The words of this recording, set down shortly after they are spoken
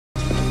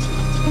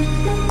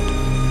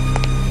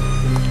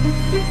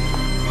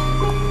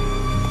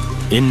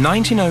In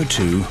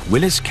 1902,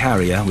 Willis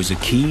Carrier was a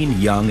keen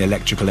young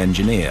electrical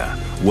engineer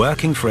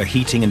working for a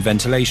heating and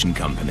ventilation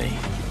company.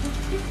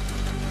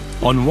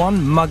 On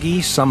one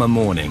muggy summer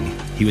morning,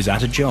 he was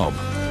at a job.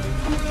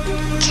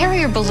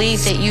 Carrier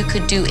believed that you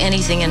could do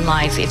anything in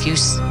life if you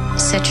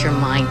set your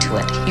mind to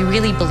it. He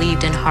really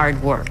believed in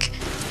hard work.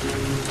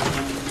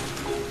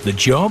 The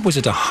job was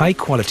at a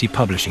high-quality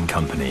publishing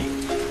company.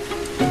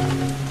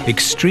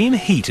 Extreme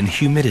heat and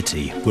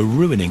humidity were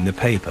ruining the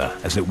paper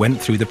as it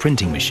went through the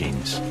printing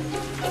machines.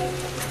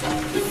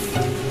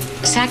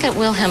 Sackett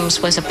Wilhelms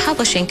was a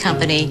publishing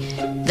company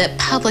that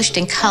published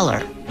in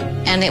color,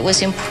 and it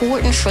was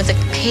important for the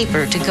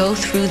paper to go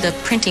through the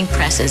printing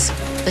presses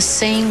the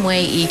same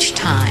way each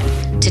time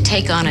to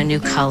take on a new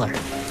color.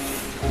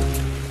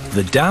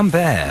 The damp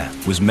air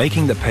was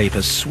making the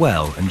paper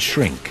swell and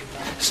shrink,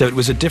 so it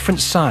was a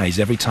different size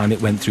every time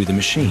it went through the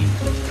machine.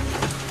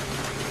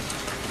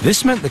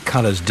 This meant the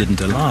colors didn't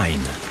align.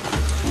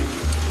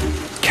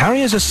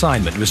 Carrier's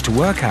assignment was to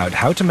work out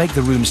how to make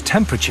the room's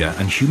temperature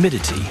and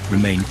humidity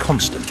remain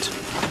constant.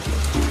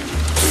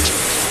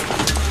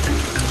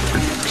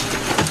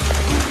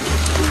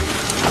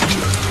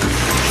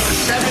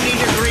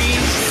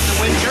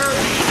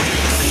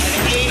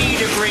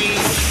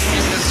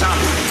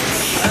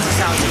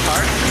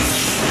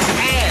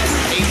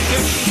 And a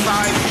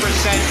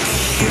 55%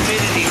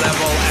 humidity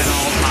level at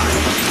all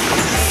times.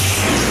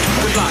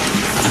 Good luck.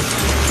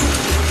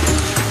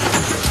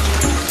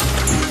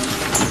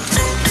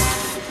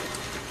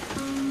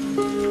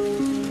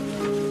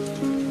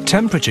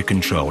 Temperature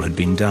control had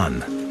been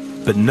done,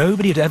 but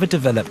nobody had ever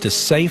developed a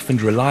safe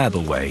and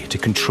reliable way to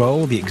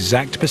control the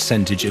exact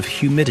percentage of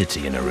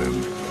humidity in a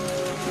room.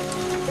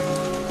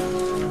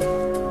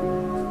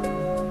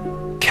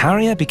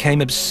 Carrier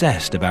became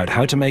obsessed about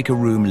how to make a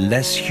room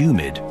less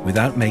humid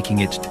without making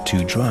it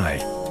too dry.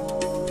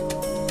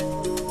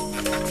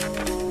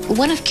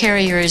 One of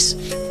Carrier's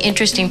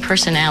interesting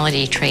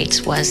personality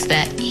traits was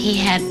that he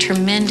had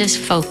tremendous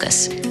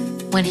focus.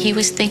 When he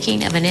was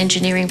thinking of an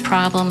engineering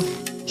problem,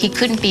 he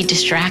couldn't be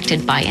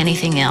distracted by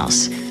anything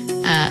else.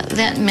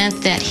 That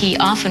meant that he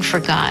often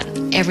forgot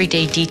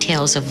everyday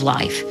details of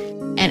life.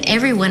 And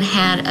everyone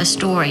had a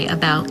story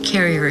about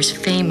Carrier's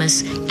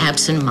famous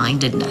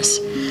absent-mindedness.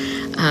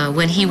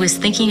 When he was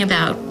thinking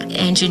about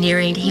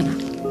engineering, he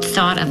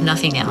thought of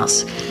nothing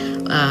else.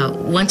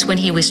 Once when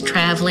he was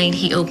traveling,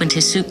 he opened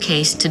his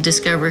suitcase to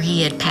discover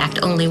he had packed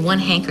only one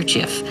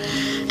handkerchief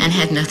and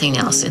had nothing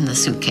else in the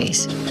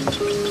suitcase.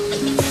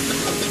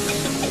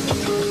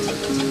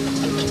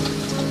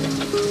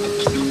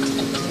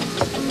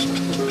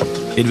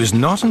 It was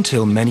not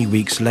until many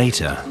weeks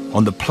later,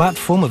 on the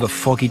platform of a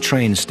foggy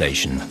train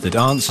station, that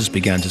answers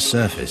began to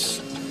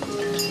surface.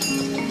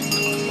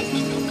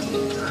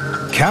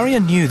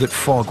 Carrier knew that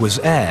fog was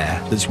air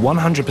that's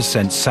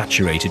 100%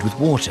 saturated with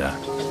water.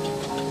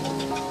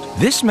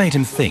 This made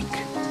him think,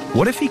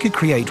 what if he could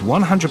create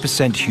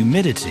 100%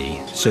 humidity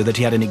so that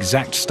he had an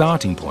exact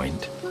starting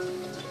point,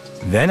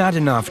 then add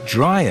enough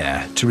dry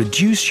air to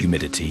reduce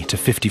humidity to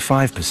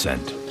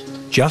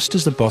 55%, just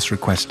as the boss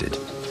requested.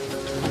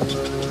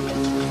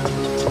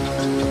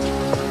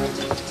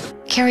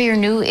 Carrier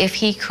knew if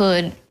he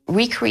could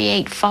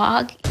recreate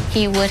fog,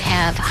 he would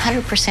have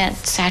 100%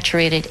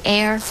 saturated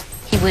air.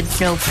 He would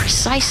know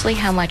precisely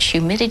how much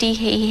humidity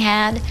he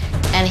had,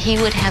 and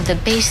he would have the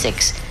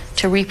basics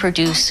to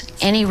reproduce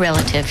any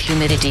relative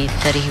humidity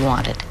that he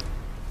wanted.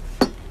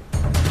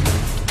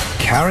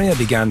 Carrier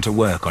began to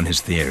work on his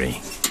theory.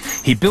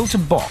 He built a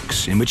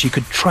box in which he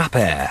could trap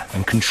air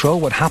and control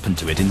what happened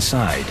to it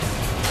inside.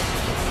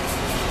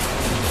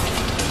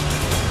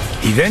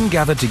 He then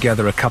gathered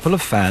together a couple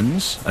of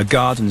fans, a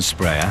garden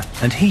sprayer,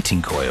 and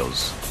heating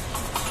coils.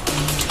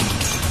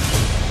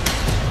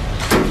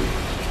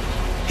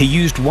 He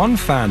used one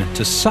fan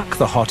to suck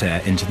the hot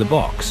air into the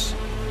box.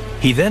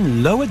 He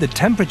then lowered the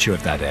temperature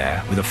of that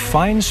air with a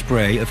fine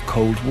spray of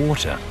cold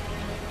water.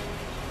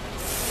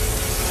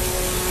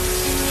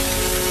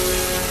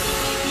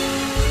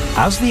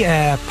 As the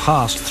air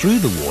passed through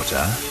the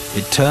water,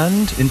 it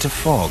turned into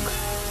fog.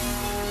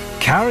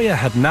 Carrier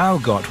had now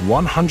got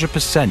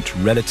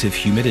 100% relative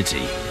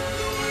humidity.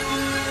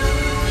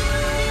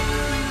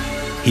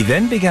 He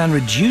then began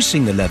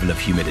reducing the level of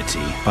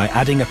humidity by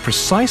adding a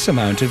precise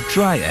amount of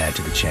dry air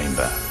to the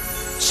chamber,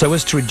 so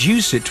as to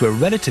reduce it to a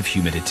relative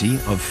humidity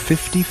of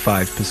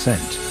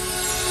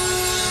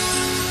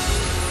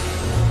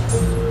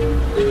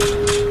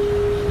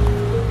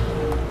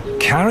 55%.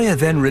 Carrier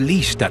then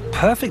released that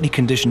perfectly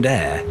conditioned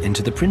air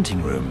into the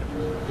printing room.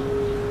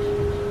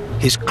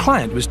 His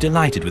client was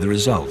delighted with the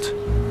result.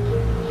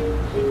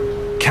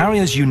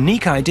 Carrier's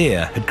unique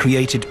idea had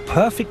created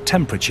perfect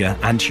temperature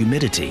and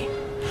humidity,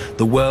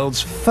 the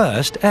world's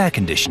first air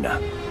conditioner.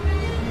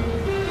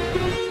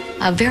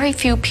 Very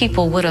few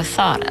people would have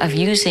thought of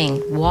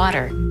using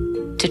water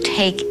to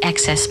take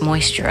excess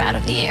moisture out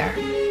of the air.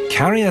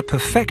 Carrier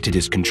perfected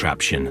his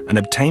contraption and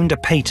obtained a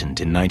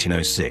patent in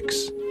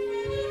 1906.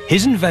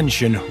 His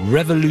invention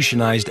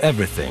revolutionized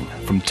everything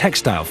from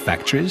textile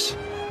factories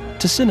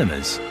to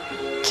cinemas.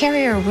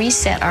 Carrier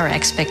reset our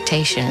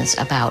expectations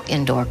about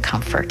indoor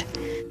comfort.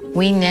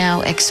 We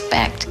now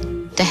expect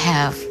to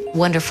have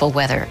wonderful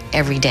weather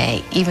every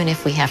day, even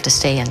if we have to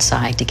stay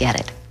inside to get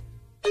it.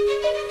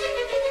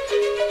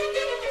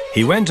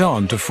 He went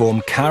on to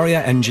form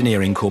Carrier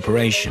Engineering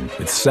Corporation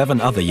with 7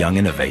 other young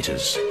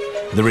innovators.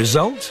 The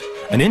result?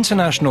 An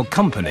international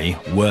company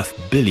worth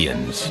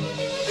billions.